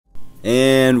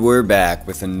And we're back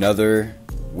with another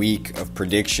week of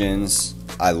predictions.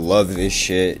 I love this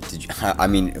shit. I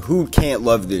mean, who can't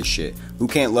love this shit? Who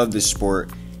can't love this sport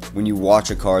when you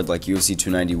watch a card like UFC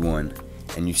 291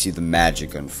 and you see the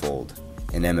magic unfold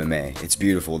in MMA? It's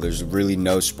beautiful. There's really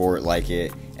no sport like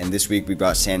it. And this week we've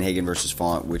got Sandhagen versus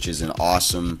Font, which is an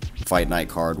awesome fight night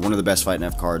card. One of the best fight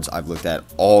night cards I've looked at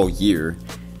all year.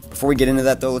 Before we get into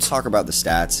that though, let's talk about the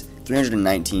stats.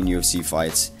 319 UFC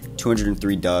fights,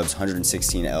 203 dubs,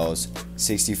 116 Ls,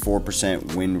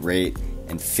 64% win rate,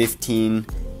 and 15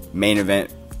 main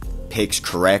event picks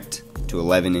correct to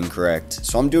 11 incorrect.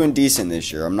 So I'm doing decent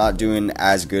this year. I'm not doing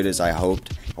as good as I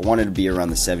hoped. I wanted to be around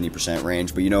the 70%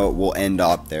 range, but you know what? We'll end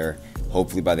up there,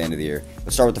 hopefully by the end of the year.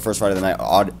 Let's start with the first fight of the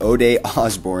night. Ode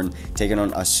Osborne taking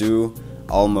on Asu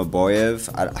Almaboyev.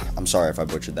 I'm sorry if I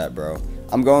butchered that, bro.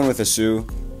 I'm going with Asu.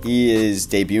 He is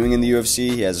debuting in the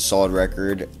UFC. He has a solid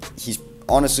record. He's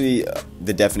honestly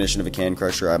the definition of a can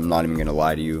crusher. I'm not even going to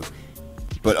lie to you.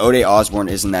 But Ode Osborne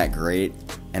isn't that great.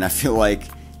 And I feel like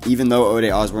even though Ode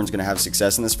Osborne's going to have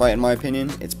success in this fight, in my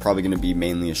opinion, it's probably going to be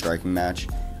mainly a striking match.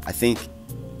 I think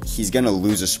he's going to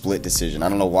lose a split decision. I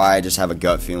don't know why. I just have a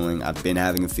gut feeling. I've been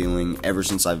having a feeling ever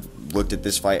since I've looked at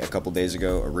this fight a couple days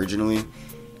ago originally.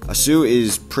 Asu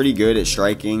is pretty good at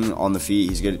striking on the feet.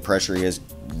 He's good at pressure. He has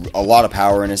a lot of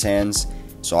power in his hands.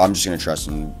 So I'm just going to trust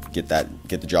him to get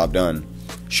the job done.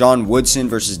 Sean Woodson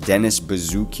versus Dennis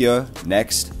Bazookia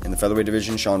next in the featherweight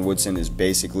division. Sean Woodson is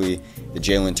basically the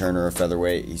Jalen Turner of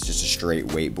featherweight. He's just a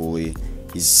straight weight bully.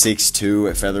 He's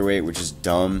 6'2" at featherweight, which is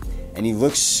dumb. And he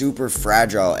looks super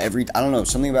fragile. I don't know,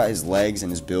 something about his legs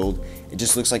and his build. It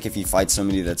just looks like if he fights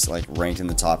somebody that's like ranked in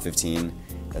the top 15,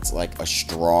 that's like a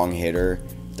strong hitter,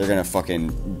 they're going to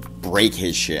fucking break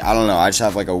his shit. I don't know. I just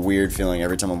have like a weird feeling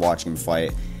every time I'm watching him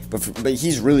fight. But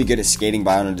he's really good at skating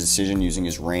by on a decision using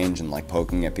his range and like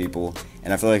poking at people.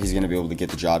 And I feel like he's going to be able to get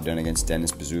the job done against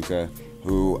Dennis Bazooka,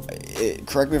 who,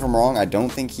 correct me if I'm wrong, I don't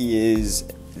think he is.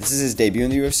 This is his debut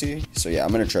in the UFC. So yeah,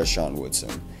 I'm going to trust Sean Woodson.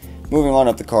 Moving on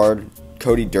up the card,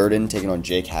 Cody Durden taking on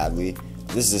Jake Hadley.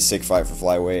 This is a sick fight for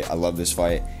flyweight. I love this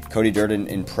fight. Cody Durden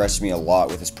impressed me a lot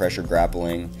with his pressure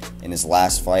grappling in his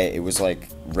last fight. It was like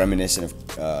reminiscent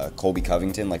of Colby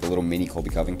Covington, like a little mini Colby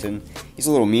Covington. He's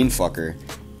a little mean fucker.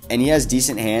 And he has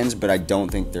decent hands, but I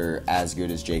don't think they're as good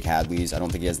as Jake Hadley's. I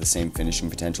don't think he has the same finishing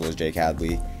potential as Jake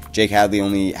Hadley. Jake Hadley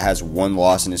only has one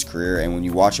loss in his career, and when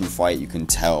you watch him fight, you can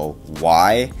tell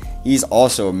why. He's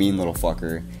also a mean little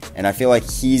fucker, and I feel like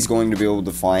he's going to be able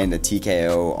to find a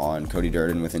TKO on Cody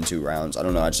Durden within 2 rounds. I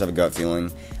don't know, I just have a gut feeling.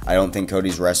 I don't think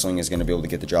Cody's wrestling is going to be able to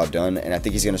get the job done, and I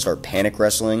think he's going to start panic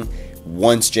wrestling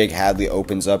once Jake Hadley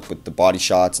opens up with the body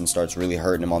shots and starts really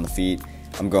hurting him on the feet.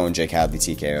 I'm going Jake Hadley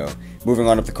TKO. Moving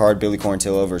on up the card, Billy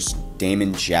Quarantillo versus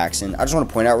Damon Jackson. I just want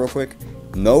to point out real quick,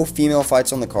 no female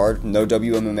fights on the card, no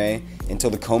WMMA until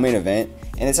the co-main event,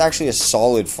 and it's actually a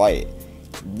solid fight.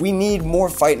 We need more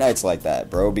fight nights like that,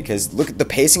 bro, because look at the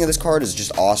pacing of this card is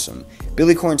just awesome.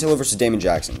 Billy Quarantillo versus Damon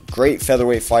Jackson. Great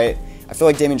featherweight fight. I feel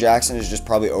like Damon Jackson is just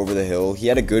probably over the hill. He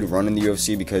had a good run in the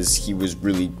UFC because he was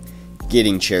really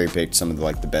getting cherry-picked some of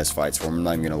the best fights for him. I'm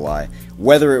not even going to lie.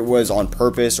 Whether it was on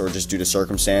purpose or just due to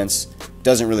circumstance,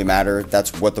 doesn't really matter.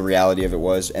 That's what the reality of it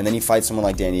was. And then he fights someone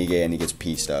like Dan Ige and he gets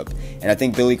pieced up. And I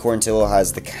think Billy Quarantillo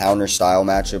has the counter-style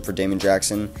matchup for Damon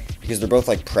Jackson because they're both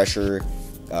like pressure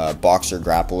boxer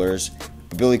grapplers.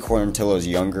 But Billy Quarantillo is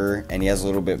younger and he has a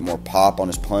little bit more pop on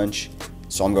his punch.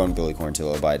 So I'm going Billy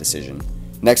Quarantillo by decision.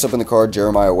 Next up in the card,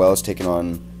 Jeremiah Wells taking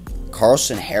on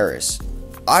Carlson Harris.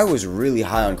 I was really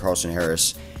high on Carlson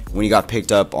Harris when he got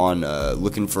picked up on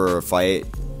looking for a fight,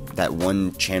 that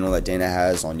one channel that Dana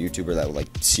has on YouTube, or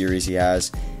that series he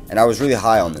has, and I was really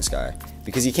high on this guy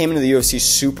because he came into the UFC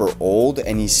super old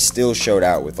and he still showed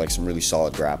out with some really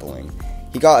solid grappling.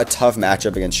 He got a tough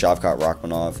matchup against Shavkat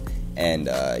Rakhmonov, and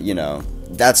you know,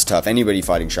 that's tough. Anybody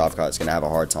fighting Shavkat is going to have a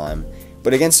hard time.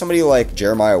 But against somebody like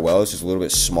Jeremiah Wells, who's a little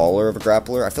bit smaller of a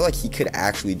grappler, I feel like he could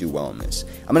actually do well in this.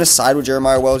 I'm going to side with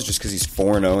Jeremiah Wells just because he's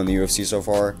 4-0 in the UFC so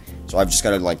far. So I've just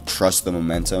got to trust the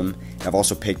momentum. And I've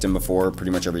also picked him before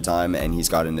pretty much every time, and he's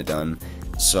gotten it done.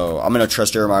 So I'm going to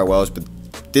trust Jeremiah Wells, but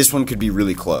this one could be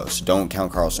really close. Don't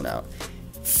count Carlson out.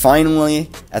 Finally,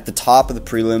 at the top of the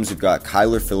prelims, we've got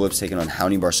Kyler Phillips taking on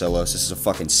Raoni Barcelos. This is a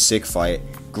fucking sick fight.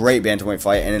 Great bantamweight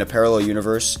fight. And in a parallel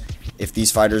universe, if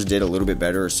these fighters did a little bit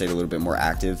better or stayed a little bit more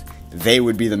active, they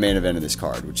would be the main event of this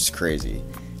card, which is crazy.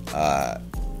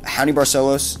 Raoni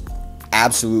Barcelos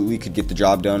absolutely could get the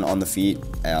job done on the feet.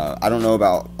 I don't know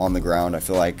about on the ground. I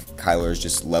feel like Kyler is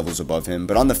just levels above him.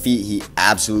 But on the feet, he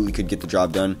absolutely could get the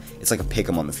job done. It's like a pick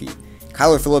 'em on the feet.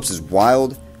 Kyler Phillips is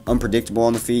wild. unpredictable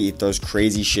on the feet. He throws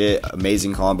crazy shit,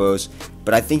 amazing combos.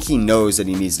 But I think he knows that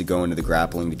he needs to go into the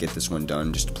grappling to get this one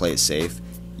done, just to play it safe.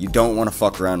 You don't want to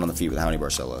fuck around on the feet with Raoni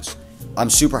Barcelos. I'm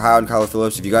super high on Kyler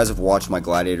Phillips. If you guys have watched my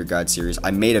Gladiator Guide series,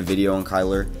 I made a video on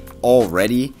Kyler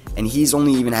already, and he's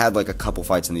only even had like a couple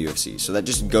fights in the UFC. So that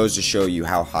just goes to show you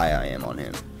how high I am on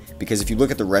him. Because if you look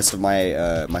at the rest of my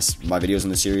my videos in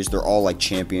the series, they're all like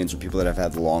champions or people that have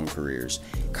had long careers.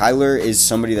 Kyler is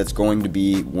somebody that's going to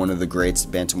be one of the greats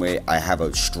at bantamweight. I have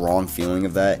a strong feeling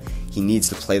of that. He needs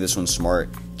to play this one smart,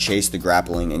 chase the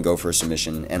grappling, and go for a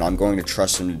submission, and I'm going to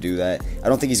trust him to do that. I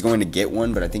don't think he's going to get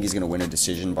one, but I think he's going to win a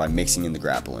decision by mixing in the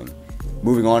grappling.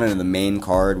 Moving on into the main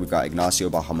card, we've got Ignacio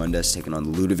Bahamondes taking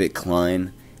on Ludovic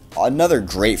Klein. Another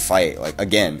great fight. Like,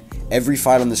 again, every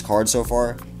fight on this card so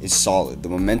far is solid. The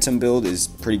momentum build is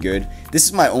pretty good. This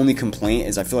is my only complaint,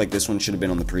 is I feel like this one should have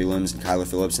been on the prelims, and Kyler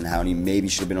Phillips and Raoni maybe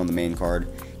should have been on the main card.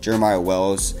 Jeremiah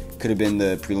Wells could have been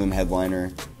the prelim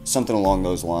headliner, something along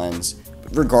those lines.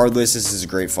 But regardless, this is a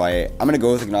great fight. I'm going to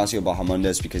go with Ignacio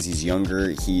Bahamondes because he's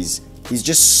younger. He's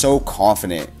just so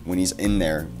confident when he's in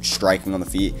there striking on the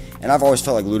feet. And I've always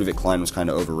felt like Ludovic Klein was kind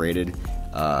of overrated.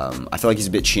 I feel like he's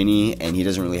a bit chinny, and he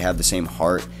doesn't really have the same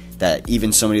heart that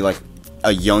even somebody like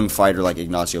a young fighter like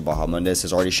Ignacio Bahamondes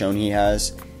has already shown he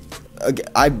has.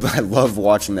 I love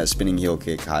watching that spinning heel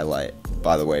kick highlight,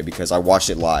 by the way, because I watched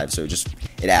it live, so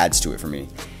it adds to it for me.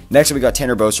 Next, we got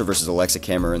Tanner Boser versus Alexa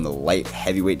Kammer in the light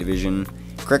heavyweight division.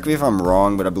 Correct me if I'm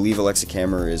wrong, but I believe Alexa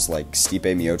Kammer is like Stipe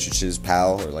Miocic's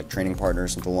pal, or like training partner or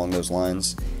something along those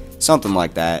lines. Something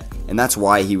like that, and that's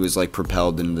why he was like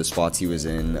propelled into the spots he was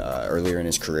in earlier in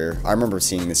his career. I remember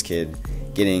seeing this kid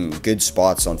getting good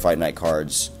spots on Fight Night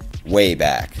cards way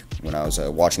back when I was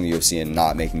watching the UFC and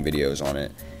not making videos on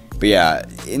it. But yeah,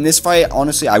 in this fight,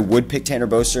 honestly, I would pick Tanner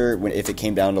Boser if it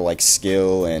came down to like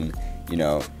skill and, you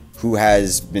know, who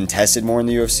has been tested more in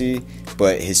the UFC,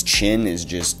 but his chin is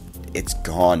just, it's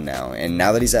gone now. And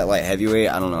now that he's at light heavyweight,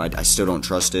 I don't know, I still don't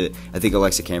trust it. I think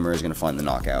Alexa Kammer is going to find the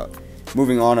knockout.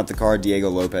 Moving on up the card, Diego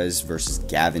Lopez versus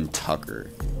Gavin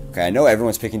Tucker. Okay, I know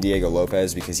everyone's picking Diego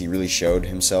Lopez because he really showed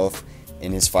himself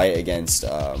in his fight against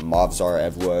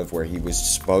Movsar Evloev, where he was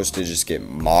supposed to just get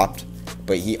mopped,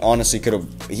 but he honestly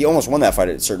he almost won that fight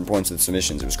at certain points with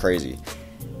submissions. It was crazy.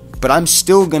 But I'm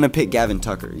still going to pick Gavin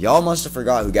Tucker. Y'all must have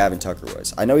forgot who Gavin Tucker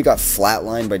was. I know he got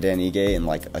flatlined by Dan Ige in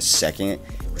like a second,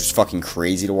 which is fucking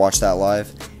crazy to watch that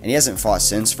live, and he hasn't fought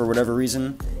since for whatever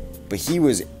reason, but he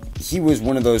was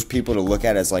one of those people to look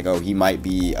at as like, oh, he might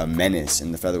be a menace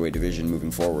in the featherweight division moving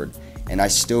forward. And I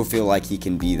still feel like he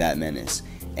can be that menace.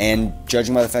 And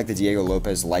judging by the fact that Diego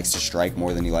Lopez likes to strike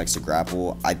more than he likes to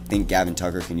grapple, I think Gavin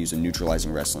Tucker can use a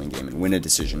neutralizing wrestling game and win a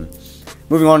decision.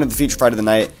 Moving on to the feature fight of the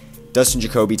night, Dustin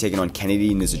Jacoby taking on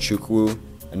Kennedy Nzechukwu.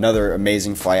 Another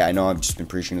amazing fight. I know I've just been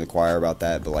preaching to the choir about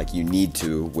that, but like, you need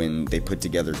to when they put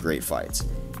together great fights.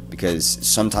 Because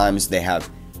sometimes they have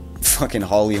fucking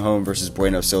Holly Holm versus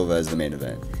Bueno Silva as the main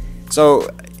event. So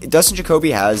Dustin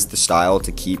Jacoby has the style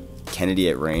to keep Kennedy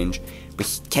at range,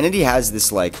 but Kennedy has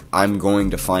this like, I'm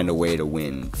going to find a way to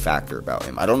win factor about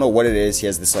him. I don't know what it is. He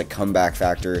has this like comeback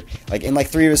factor. Like in like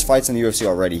 3 of his fights in the UFC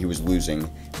already, he was losing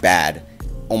bad,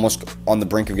 almost on the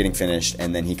brink of getting finished,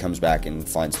 and then he comes back and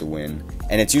finds the win.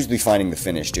 And it's usually finding the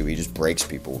finish too. He just breaks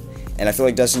people. And I feel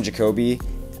like Dustin Jacoby,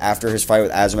 after his fight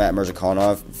with Azamat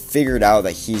Murzakanov, figured out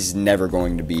that he's never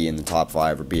going to be in the top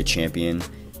 5 or be a champion.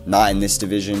 Not in this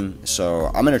division. So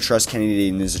I'm going to trust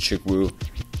Kennedy Nzechukwu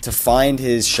to find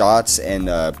his shots and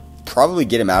probably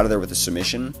get him out of there with a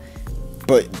submission,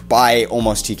 but by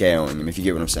almost TKOing him, if you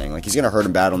get what I'm saying. Like, he's going to hurt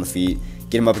him bad on the feet,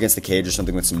 get him up against the cage or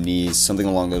something with some knees, something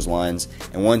along those lines.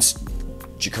 And once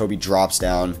Jacoby drops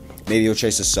down, maybe he'll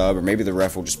chase a sub, or maybe the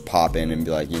ref will just pop in and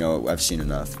be like, you know, I've seen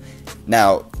enough.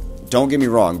 Now, don't get me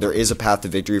wrong, there is a path to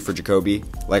victory for Jacoby.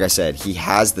 Like I said, he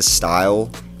has the style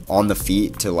on the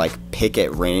feet to like pick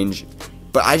at range,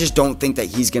 but I just don't think that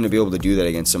he's going to be able to do that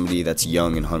against somebody that's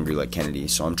young and hungry like Kennedy,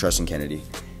 so I'm trusting Kennedy.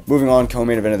 Moving on,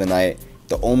 co-main event of the night,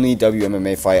 the only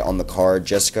WMMA fight on the card,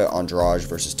 Jessica Andrade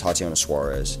versus Tatiana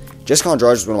Suarez. Jessica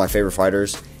Andrade is one of my favorite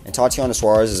fighters, and Tatiana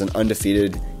Suarez is an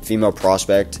undefeated female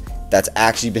prospect that's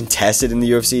actually been tested in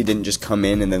the UFC, didn't just come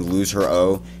in and then lose her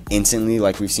O instantly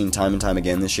like we've seen time and time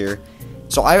again this year.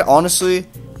 So I honestly,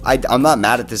 I'm not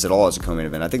mad at this at all as a co-main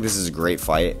event. I think this is a great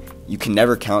fight. You can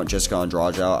never count Jessica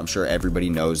Andrade out. I'm sure everybody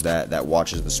knows that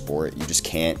watches the sport. You just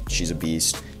can't. She's a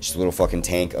beast. She's a little fucking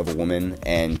tank of a woman,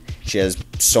 and she has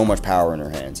so much power in her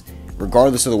hands.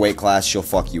 Regardless of the weight class, she'll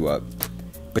fuck you up.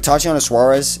 But Tatiana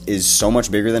Suarez is so much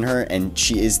bigger than her, and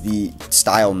she is the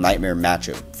style nightmare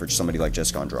matchup for somebody like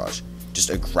Jessica Andrade. just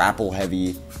a grapple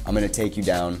heavy, I'm going to take you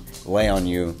down, lay on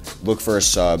you, look for a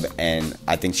sub, and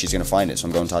I think she's going to find it, so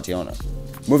I'm going Tatiana.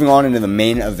 Moving on into the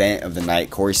main event of the night,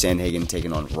 Corey Sandhagen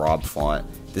taking on Rob Font.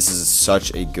 This is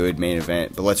such a good main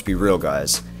event, but let's be real,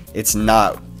 guys. It's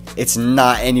not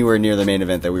anywhere near the main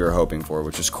event that we were hoping for,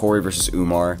 which was Corey versus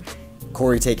Umar.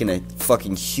 Corey taking a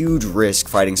fucking huge risk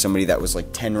fighting somebody that was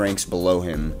like 10 ranks below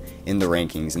him in the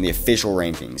rankings, in the official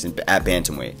rankings at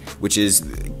bantamweight, which is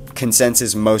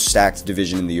consensus most stacked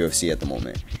division in the UFC at the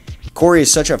moment. Corey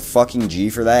is such a fucking G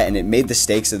for that, and it made the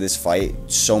stakes of this fight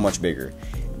so much bigger.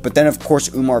 But then, of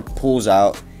course, Umar pulls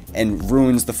out and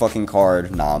ruins the fucking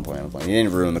card. Nah, I'm playing. He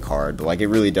didn't ruin the card, but like it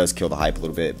really does kill the hype a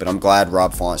little bit. But I'm glad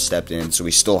Rob Font stepped in, so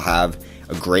we still have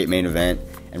a great main event.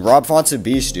 And Rob Font's a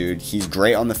beast, dude. He's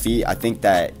great on the feet. I think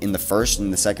that in the first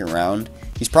and the second round,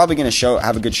 he's probably going to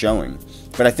have a good showing.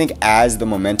 But I think as the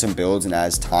momentum builds and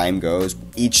as time goes,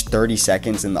 each 30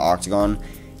 seconds in the octagon,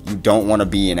 you don't want to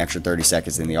be an extra 30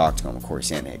 seconds in the octagon with Corey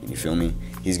Sandhagen, you feel me?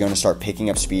 He's going to start picking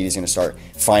up speed. He's going to start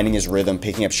finding his rhythm,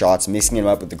 picking up shots, mixing him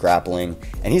up with the grappling.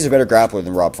 And he's a better grappler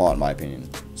than Rob Font, in my opinion.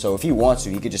 So if he wants to,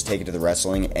 he could just take it to the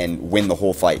wrestling and win the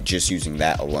whole fight just using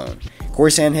that alone. Corey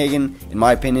Sandhagen, in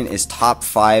my opinion, is top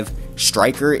 5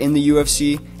 striker in the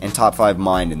UFC and top 5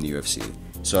 mind in the UFC.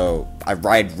 So I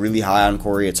ride really high on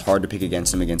Corey. It's hard to pick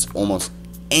against him against almost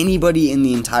anybody in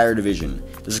the entire division.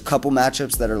 There's a couple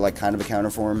matchups that are like kind of a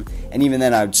counter for him, and even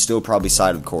then I would still probably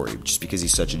side with Corey just because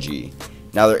he's such a G.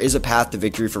 Now there is a path to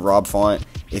victory for Rob Font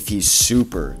if he's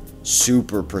super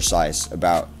precise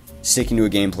about sticking to a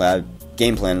game plan,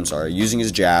 using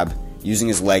his jab, using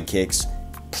his leg kicks,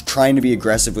 trying to be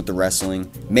aggressive with the wrestling,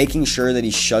 making sure that he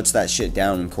shuts that shit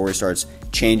down when Corey starts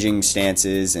changing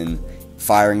stances and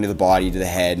firing to the body, to the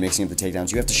head, mixing up the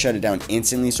takedowns. You have to shut it down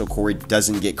instantly so Corey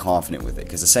doesn't get confident with it.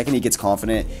 Because the second he gets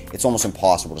confident, it's almost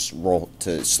impossible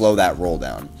to slow that roll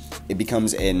down. It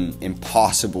becomes an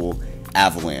impossible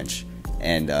avalanche.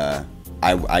 And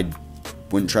I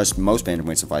wouldn't trust most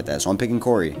bantamweights to fight that. So I'm picking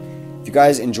Corey. If you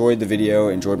guys enjoyed the video,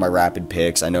 enjoyed my rapid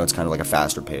picks, I know it's kind of like a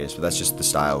faster pace, but that's just the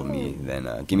style of me,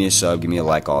 then give me a sub, give me a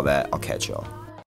like, all that. I'll catch y'all.